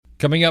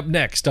Coming up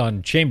next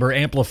on Chamber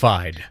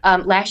Amplified.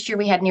 Last year,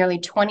 we had nearly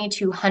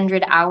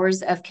 2,200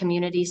 hours of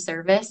community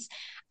service.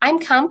 I'm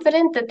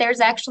confident that there's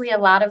actually a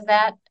lot of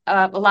that,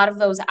 a lot of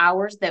those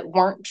hours that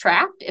weren't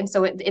tracked. And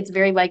so it's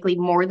very likely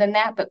more than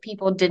that, but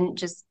people didn't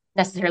just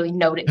necessarily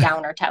note it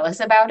down or tell us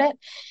about it.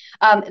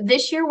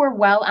 This year, we're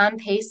well on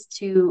pace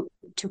to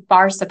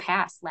far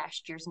surpass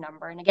last year's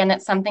number. And again,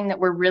 that's something that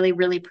we're really,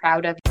 really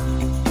proud of.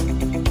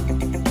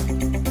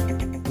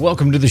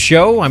 Welcome to the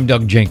show. I'm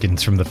Doug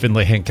Jenkins from the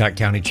Findlay Hancock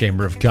County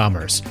Chamber of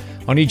Commerce.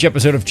 On each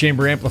episode of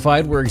Chamber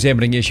Amplified, we're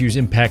examining issues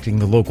impacting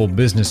the local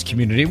business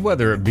community,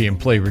 whether it be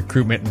employee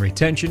recruitment and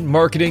retention,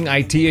 marketing,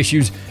 IT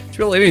issues. It's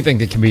really anything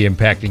that can be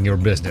impacting your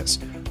business.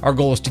 Our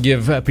goal is to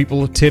give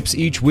people tips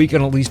each week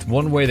on at least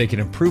one way they can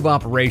improve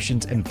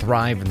operations and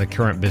thrive in the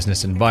current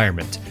business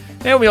environment.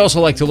 And we also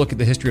like to look at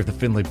the history of the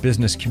Findlay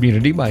business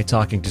community by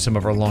talking to some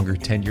of our longer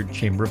tenured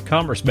Chamber of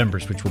Commerce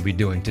members, which we'll be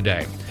doing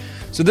today.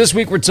 So this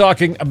week we're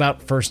talking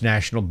about First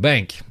National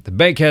Bank. The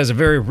bank has a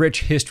very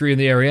rich history in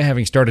the area,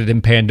 having started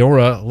in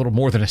Pandora a little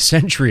more than a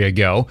century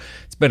ago.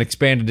 It's been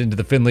expanded into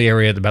the Findlay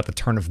area at about the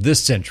turn of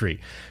this century.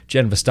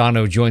 Jen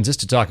Vestano joins us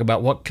to talk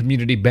about what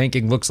community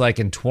banking looks like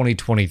in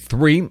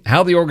 2023,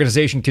 how the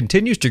organization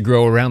continues to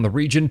grow around the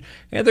region,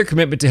 and their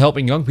commitment to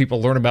helping young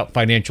people learn about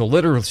financial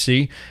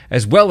literacy,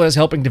 as well as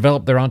helping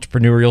develop their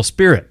entrepreneurial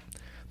spirit.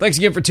 Thanks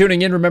again for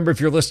tuning in. Remember,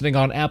 if you're listening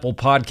on Apple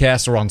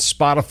Podcasts or on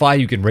Spotify,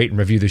 you can rate and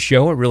review the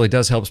show. It really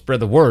does help spread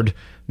the word.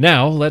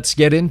 Now, let's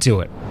get into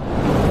it.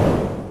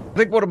 I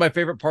think one of my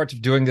favorite parts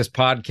of doing this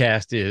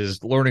podcast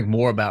is learning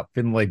more about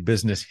Findlay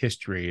business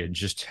history and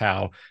just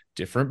how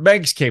different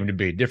banks came to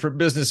be, different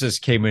businesses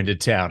came into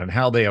town, and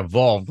how they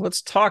evolved.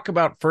 Let's talk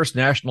about First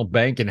National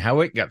Bank and how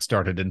it got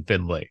started in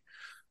Findlay.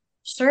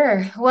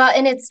 Sure. Well,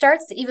 and it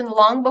starts even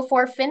long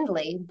before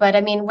Findlay. But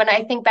I mean, when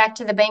I think back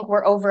to the bank,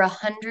 we're over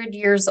 100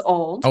 years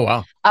old. Oh,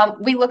 wow.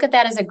 We look at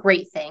that as a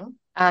great thing.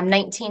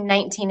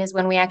 1919 is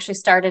when we actually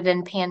started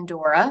in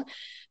Pandora.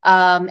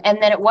 And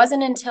then it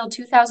wasn't until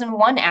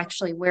 2001,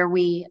 actually, where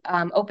we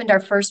opened our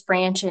first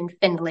branch in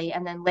Findlay,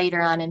 and then later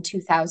on in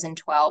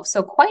 2012.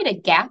 So quite a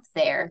gap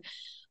there.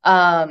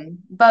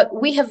 But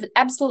we have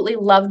absolutely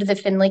loved the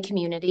Findlay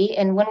community.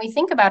 And when we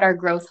think about our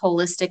growth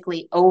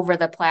holistically over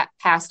the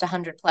past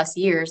 100 plus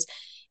years,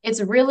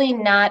 it's really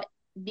not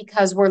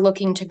because we're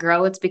looking to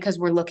grow, it's because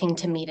we're looking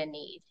to meet a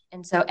need.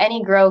 And so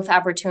any growth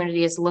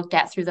opportunity is looked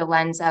at through the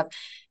lens of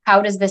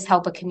how does this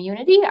help a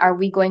community? Are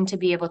we going to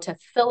be able to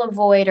fill a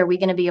void? Are we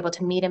going to be able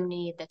to meet a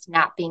need that's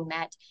not being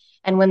met?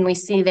 And when we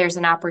see there's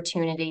an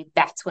opportunity,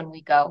 that's when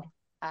we go.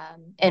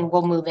 And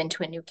we'll move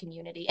into a new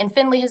community. And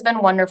Findlay has been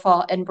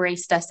wonderful,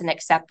 embraced us and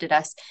accepted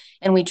us.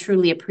 And we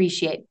truly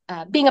appreciate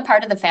being a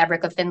part of the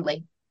fabric of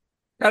Findlay.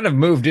 Kind of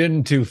moved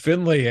into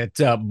Findlay at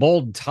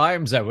bold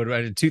times.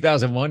 In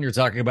 2001, you're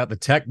talking about the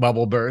tech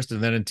bubble burst.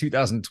 And then in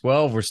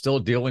 2012, we're still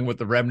dealing with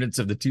the remnants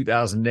of the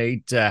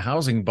 2008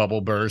 housing bubble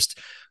burst.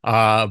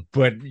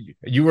 But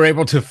you were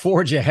able to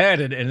forge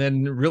ahead and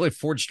then really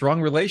forge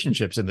strong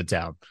relationships in the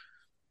town.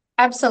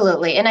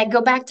 Absolutely. And I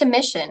go back to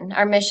mission.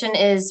 Our mission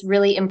is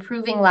really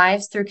improving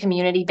lives through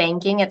community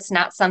banking. It's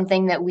not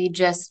something that we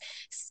just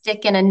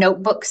stick in a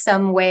notebook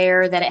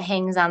somewhere that it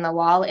hangs on the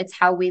wall. It's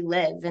how we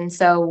live. And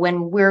so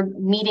when we're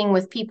meeting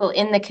with people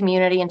in the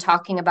community and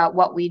talking about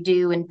what we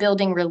do and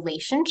building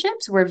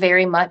relationships, we're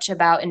very much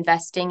about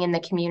investing in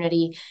the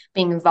community,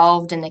 being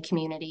involved in the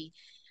community.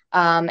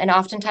 And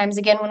oftentimes,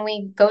 again, when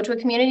we go to a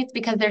community, it's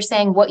because they're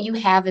saying what you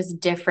have is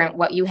different.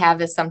 What you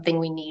have is something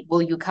we need.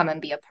 Will you come and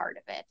be a part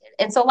of it?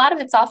 And so a lot of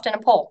it's often a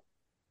pull.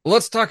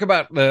 Let's talk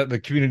about the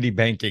community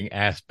banking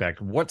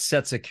aspect. What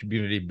sets a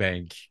community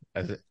bank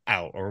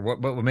out, or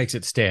what makes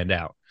it stand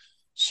out?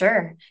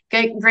 Sure.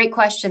 Great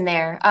question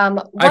there.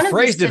 I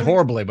phrased it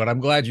horribly, but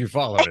I'm glad you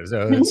followed it.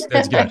 So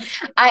that's good.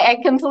 I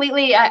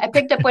completely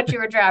picked up what you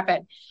were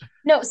dropping.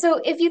 No, so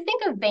if you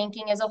think of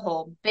banking as a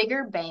whole,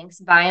 bigger banks,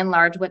 by and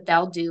large, what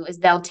they'll do is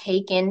they'll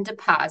take in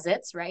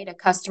deposits, right? A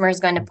customer is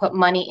going to put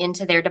money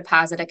into their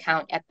deposit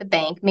account at the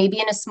bank, maybe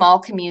in a small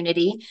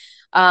community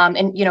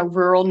in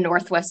rural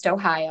Northwest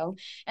Ohio.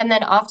 And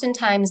then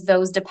oftentimes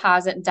those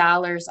deposit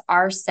dollars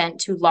are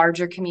sent to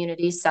larger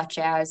communities, such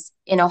as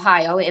in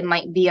Ohio, it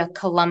might be a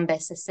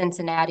Columbus, a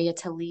Cincinnati, a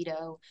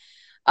Toledo,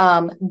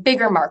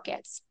 bigger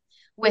markets.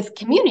 With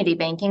community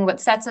banking, what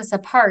sets us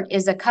apart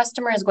is a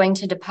customer is going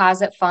to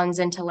deposit funds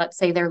into, let's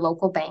say, their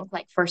local bank,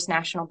 like First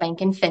National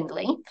Bank in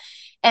Findlay.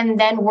 And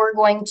then we're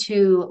going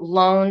to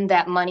loan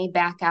that money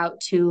back out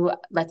to,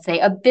 let's say,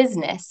 a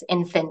business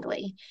in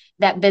Findlay.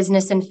 That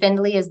business in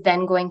Findlay is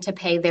then going to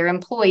pay their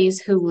employees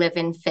who live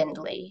in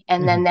Findlay.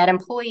 And then that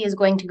employee is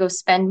going to go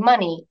spend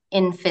money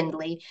in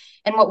Findlay.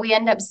 And what we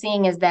end up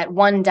seeing is that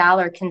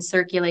 $1 can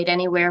circulate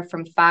anywhere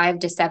from 5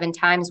 to 7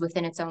 times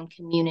within its own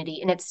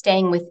community. And it's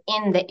staying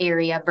within the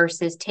area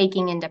versus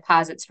taking in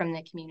deposits from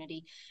the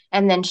community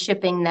and then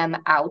shipping them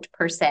out,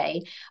 per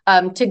se,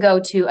 to go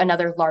to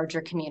another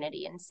larger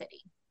community and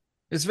city.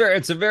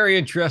 It's a very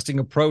interesting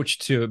approach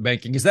to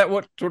banking. Is that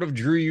what sort of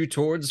drew you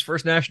towards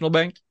First National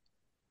Bank?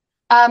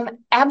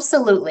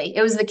 Absolutely.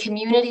 It was the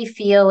community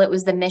feel. It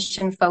was the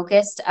mission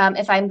focused.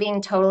 If I'm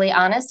being totally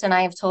honest, and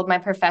I have told my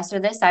professor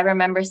this, I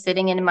remember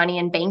sitting in money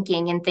and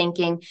banking and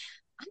thinking,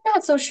 I'm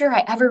not so sure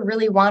I ever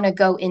really want to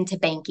go into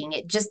banking.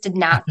 It just did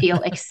not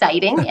feel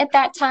exciting at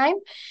that time.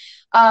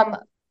 Um,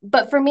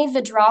 but for me,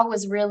 the draw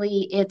was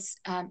really it's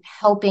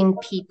helping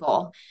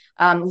people,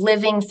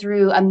 living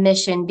through a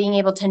mission, being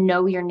able to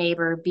know your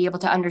neighbor, be able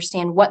to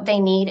understand what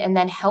they need, and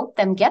then help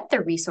them get the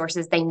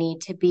resources they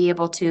need to be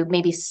able to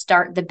maybe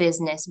start the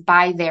business,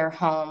 buy their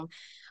home,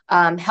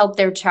 help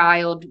their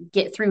child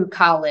get through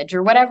college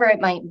or whatever it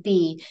might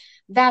be.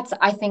 That's,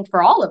 I think,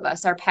 for all of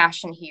us, our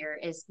passion here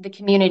is the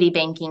community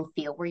banking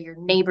field where your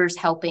neighbors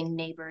helping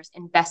neighbors,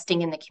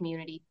 investing in the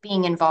community,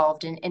 being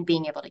involved and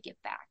being able to give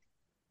back.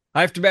 I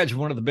have to imagine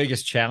one of the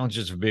biggest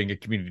challenges of being a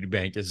community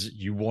bank is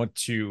you want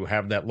to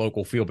have that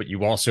local feel, but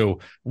you also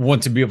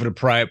want to be able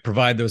to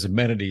provide those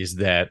amenities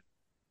that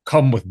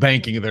come with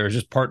banking. They're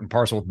just part and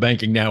parcel with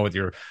banking now with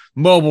your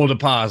mobile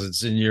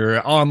deposits and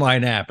your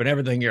online app and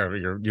everything,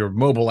 your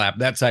mobile app,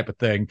 that type of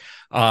thing.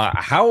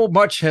 How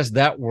much has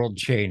that world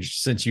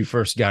changed since you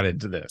first got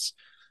into this?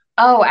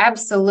 Oh,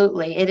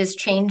 absolutely. It has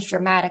changed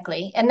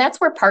dramatically. And that's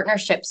where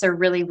partnerships are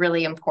really,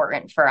 really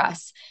important for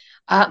us.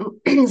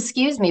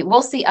 Excuse me.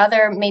 We'll see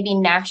other maybe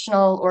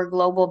national or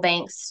global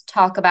banks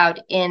talk about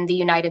in the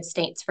United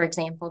States, for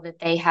example, that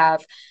they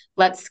have,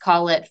 let's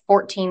call it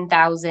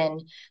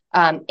 14,000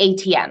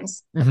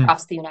 ATMs Mm-hmm.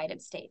 across the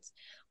United States.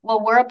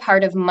 Well, we're a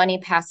part of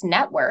MoneyPass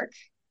Network,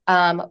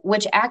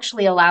 which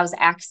actually allows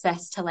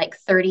access to like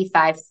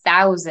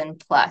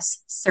 35,000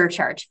 plus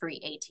surcharge free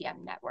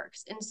ATM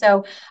networks. And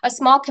so a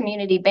small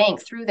community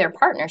bank, through their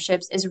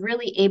partnerships, is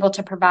really able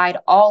to provide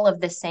all of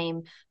the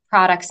same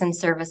products and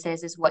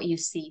services as what you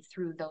see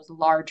through those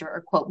larger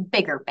or quote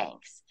bigger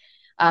banks.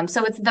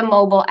 So it's the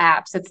mobile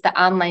apps, it's the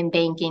online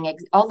banking,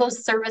 all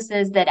those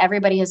services that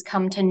everybody has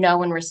come to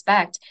know and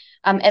respect.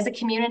 As a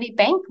community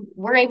bank,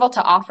 we're able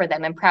to offer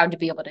them and proud to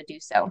be able to do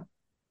so.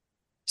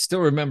 Still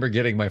remember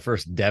getting my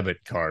first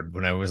debit card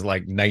when I was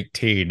like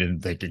 19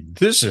 and thinking,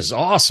 this is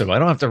awesome. I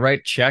don't have to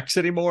write checks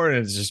anymore. And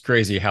it's just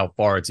crazy how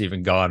far it's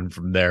even gone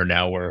from there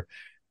now, where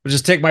I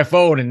just take my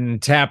phone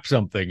and tap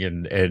something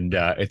and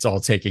it's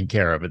all taken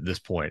care of at this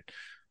point.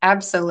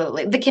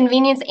 Absolutely. The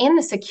convenience and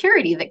the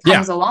security that Yeah.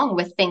 comes along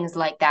with things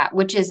like that,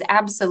 which is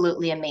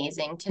absolutely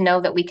amazing to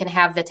know that we can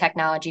have the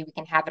technology, we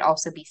can have it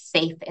also be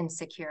safe and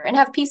secure and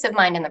have peace of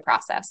mind in the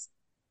process.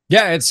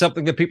 Yeah, it's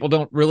something that people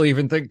don't really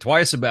even think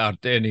twice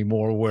about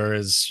anymore.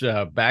 Whereas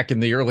back in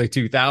the early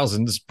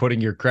 2000s, putting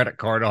your credit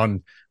card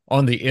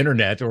on the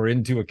internet or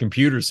into a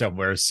computer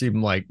somewhere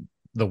seemed like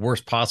the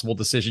worst possible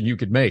decision you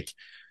could make.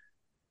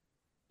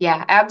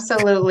 Yeah,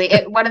 absolutely.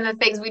 One of the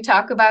things we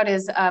talk about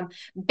is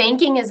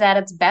banking is at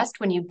its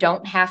best when you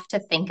don't have to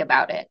think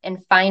about it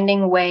and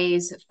finding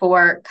ways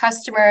for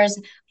customers,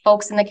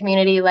 folks in the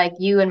community like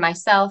you and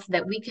myself,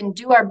 that we can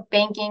do our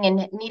banking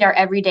and meet our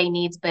everyday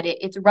needs, but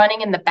it's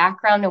running in the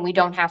background and we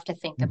don't have to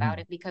think about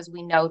Mhm. it because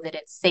we know that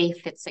it's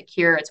safe, it's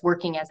secure, it's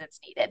working as it's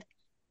needed.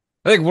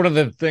 I think one of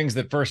the things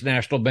that First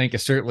National Bank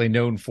is certainly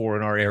known for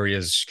in our area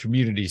is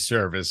community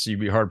service. You'd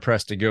be hard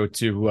pressed to go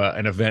to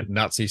an event and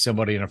not see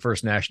somebody in a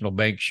First National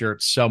Bank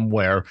shirt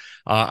somewhere.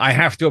 I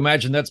have to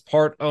imagine that's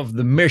part of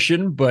the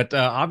mission, but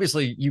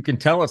obviously you can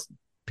tell us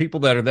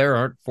people that are there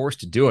aren't forced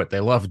to do it. They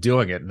love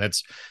doing it. And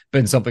that's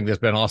been something that's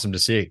been awesome to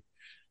see.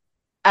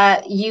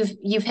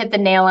 You've hit the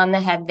nail on the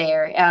head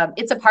there.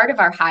 It's a part of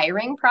our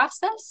hiring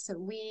process.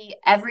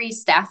 Every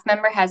staff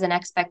member has an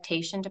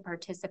expectation to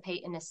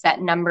participate in a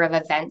set number of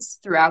events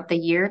throughout the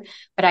year,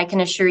 but I can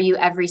assure you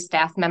every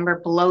staff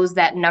member blows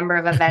that number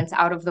of events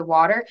out of the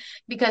water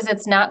because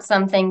it's not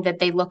something that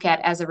they look at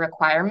as a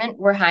requirement.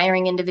 We're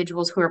hiring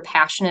individuals who are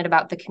passionate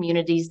about the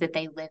communities that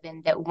they live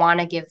in, that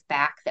want to give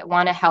back, that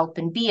want to help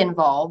and be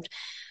involved.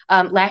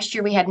 Last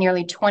year, we had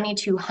nearly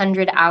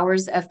 2,200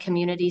 hours of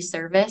community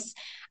service.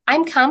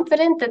 I'm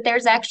confident that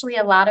there's actually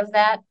a lot of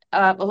that,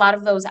 a lot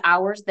of those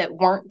hours that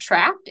weren't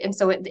tracked. And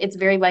so it's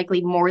very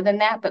likely more than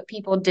that, but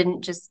people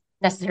didn't just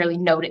necessarily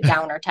note it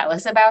down or tell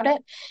us about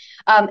it.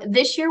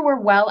 This year, we're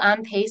well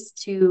on pace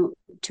to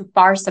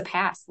far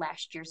surpass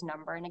last year's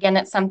number. And again,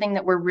 that's something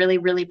that we're really,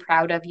 really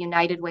proud of.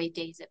 United Way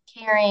Days of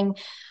Caring,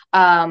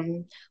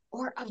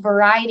 or a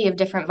variety of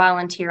different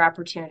volunteer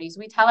opportunities.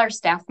 We tell our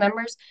staff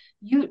members,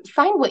 you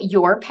find what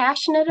you're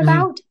passionate Mhm.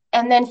 about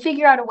and then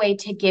figure out a way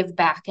to give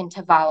back and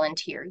to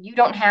volunteer. You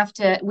don't have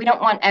to, we don't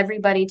want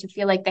everybody to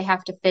feel like they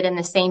have to fit in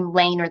the same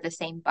lane or the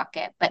same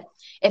bucket. But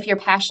if you're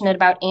passionate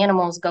about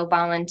animals, go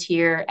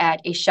volunteer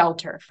at a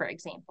shelter, for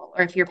example.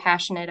 Or if you're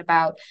passionate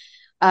about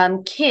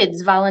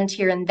kids,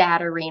 volunteer in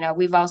that arena.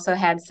 We've also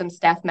had some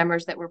staff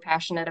members that were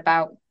passionate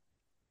about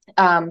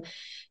um,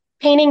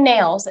 painting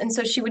nails. And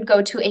so she would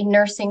go to a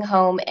nursing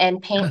home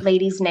and paint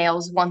ladies'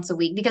 nails once a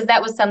week because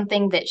that was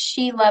something that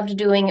she loved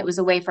doing. It was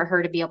a way for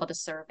her to be able to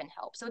serve and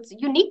help. So it's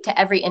unique to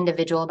every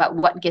individual about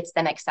what gets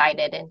them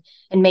excited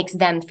and makes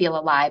them feel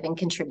alive and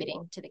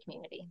contributing to the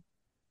community.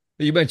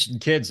 You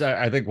mentioned kids.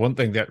 I think one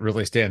thing that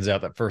really stands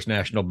out that First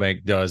National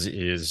Bank does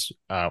is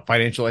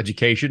financial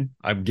education.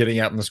 I'm getting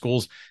out in the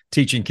schools,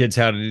 teaching kids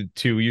how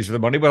to use their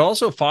money, but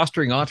also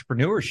fostering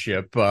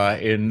entrepreneurship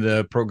in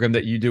the program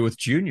that you do with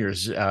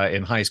juniors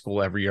in high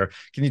school every year.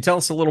 Can you tell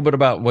us a little bit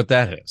about what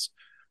that is?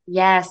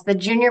 Yes, the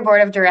Junior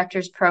Board of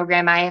Directors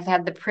program. I have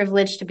had the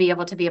privilege to be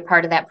able to be a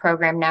part of that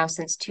program now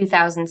since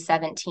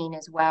 2017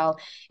 as well.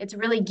 It's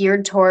really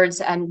geared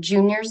towards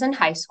juniors in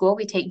high school.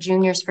 We take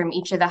juniors from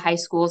each of the high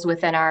schools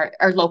within our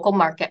local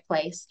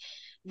marketplace.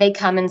 They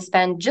come and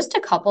spend just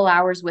a couple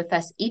hours with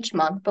us each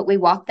month, but we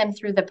walk them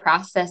through the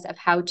process of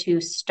how to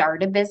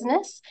start a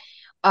business.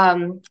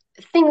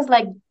 Things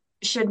like,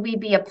 should we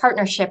be a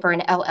partnership or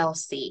an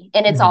LLC?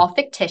 And it's all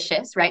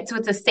fictitious, right? So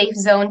it's a safe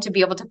zone to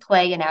be able to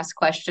play and ask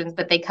questions,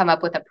 but they come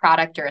up with a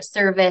product or a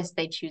service,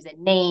 they choose a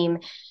name,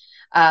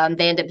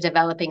 they end up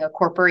developing a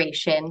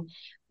corporation.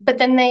 But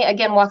then they,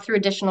 again, walk through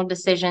additional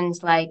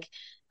decisions like,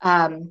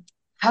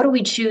 how do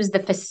we choose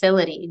the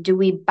facility? Do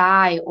we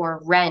buy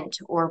or rent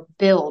or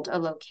build a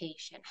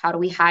location? How do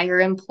we hire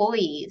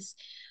employees?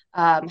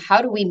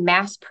 How do we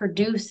mass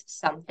produce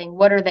something?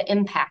 What are the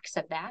impacts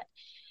of that?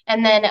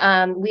 And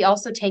then we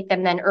also take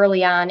them then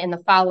early on in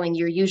the following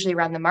year, usually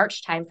around the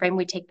March timeframe,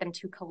 we take them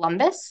to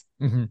Columbus,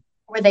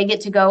 where they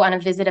get to go on a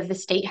visit of the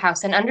State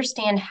House and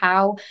understand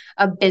how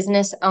a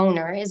business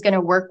owner is going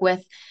to work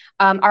with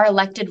our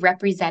elected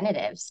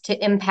representatives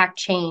to impact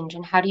change.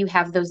 And how do you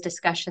have those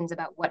discussions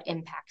about what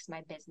impacts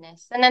my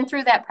business? And then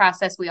through that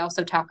process, we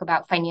also talk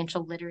about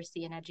financial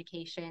literacy and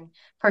education,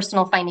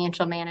 personal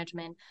financial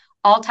management,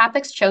 all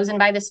topics chosen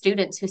by the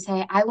students who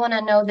say, I want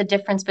to know the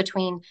difference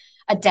between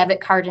a debit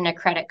card and a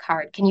credit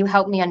card. Can you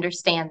help me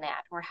understand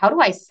that? Or how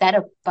do I set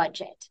a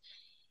budget?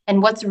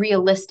 And what's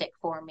realistic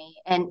for me?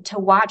 And to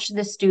watch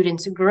the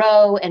students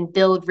grow and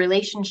build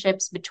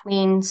relationships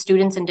between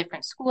students in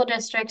different school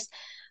districts,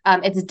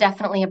 it's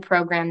definitely a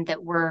program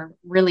that we're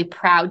really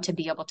proud to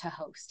be able to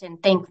host,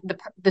 and thank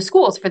the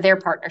schools for their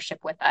partnership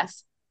with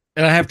us.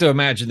 And I have to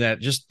imagine that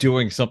just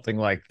doing something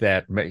like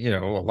that,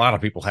 a lot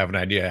of people have an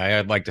idea.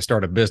 I'd like to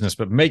start a business,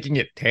 but making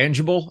it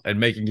tangible and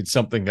making it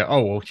something that,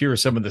 oh, well, here are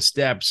some of the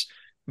steps,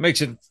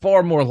 makes it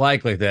far more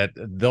likely that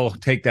they'll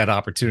take that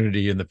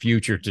opportunity in the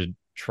future to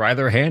try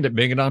their hand at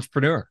being an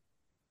entrepreneur.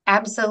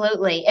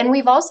 Absolutely. And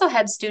we've also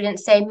had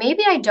students say,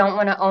 maybe I don't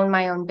want to own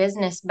my own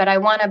business, but I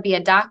want to be a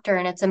doctor.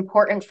 And it's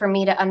important for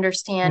me to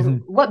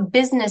understand what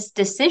business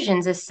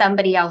decisions is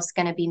somebody else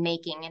going to be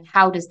making and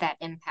how does that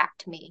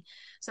impact me?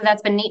 So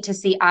that's been neat to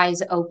see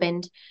eyes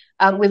opened.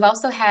 We've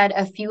also had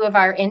a few of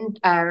our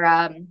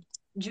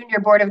junior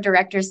board of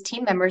directors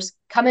team members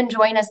come and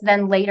join us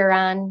then later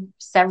on,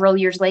 several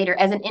years later,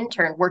 as an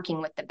intern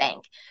working with the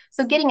bank.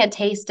 So getting a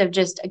taste of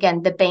just,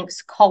 again, the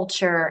bank's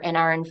culture and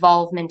our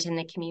involvement in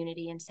the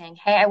community and saying,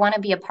 hey, I want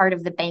to be a part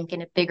of the bank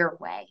in a bigger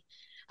way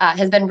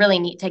has been really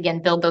neat to,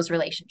 again, build those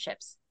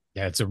relationships.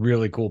 Yeah, it's a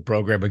really cool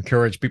program.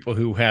 Encourage people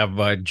who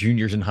have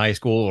juniors in high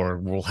school or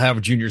will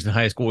have juniors in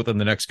high school within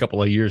the next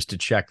couple of years to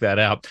check that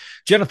out.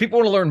 Jen, if people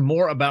want to learn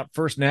more about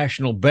First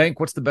National Bank,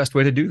 what's the best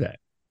way to do that?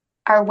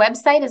 Our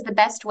website is the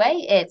best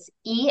way. It's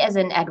E as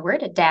in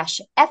Edward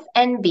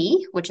 -FNB,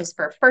 which is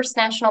for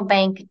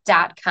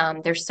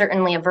firstnationalbank.com. There's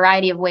certainly a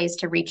variety of ways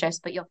to reach us,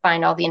 but you'll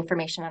find all the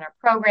information on our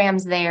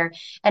programs there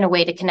and a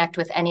way to connect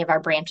with any of our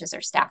branches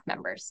or staff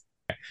members.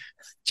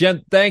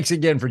 Jen, thanks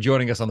again for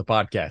joining us on the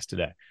podcast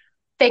today.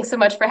 Thanks so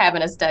much for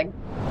having us, Doug.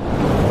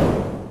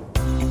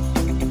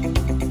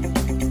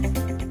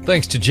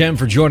 Thanks to Jen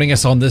for joining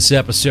us on this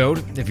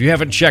episode. If you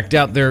haven't checked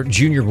out their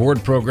junior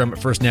board program at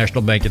First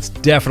National Bank, it's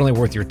definitely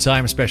worth your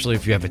time, especially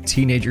if you have a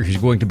teenager who's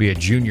going to be a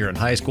junior in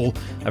high school.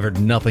 I've heard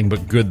nothing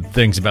but good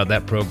things about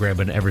that program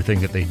and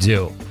everything that they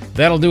do.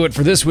 That'll do it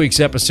for this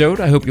week's episode.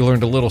 I hope you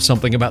learned a little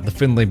something about the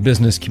Findlay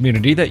business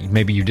community that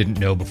maybe you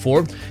didn't know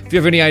before. If you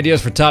have any ideas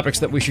for topics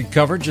that we should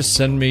cover, just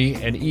send me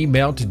an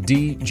email to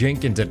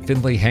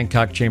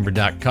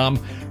djenkins@findlayhancockchamber.com.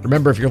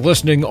 Remember, if you're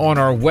listening on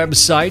our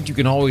website, you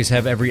can always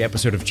have every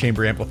episode of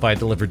Chamber Amplified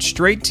delivered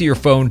straight to your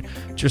phone.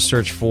 Just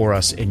search for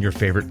us in your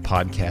favorite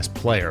podcast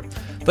player.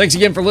 Thanks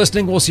again for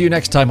listening. We'll see you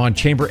next time on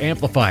Chamber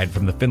Amplified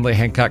from the Findlay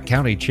Hancock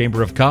County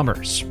Chamber of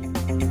Commerce.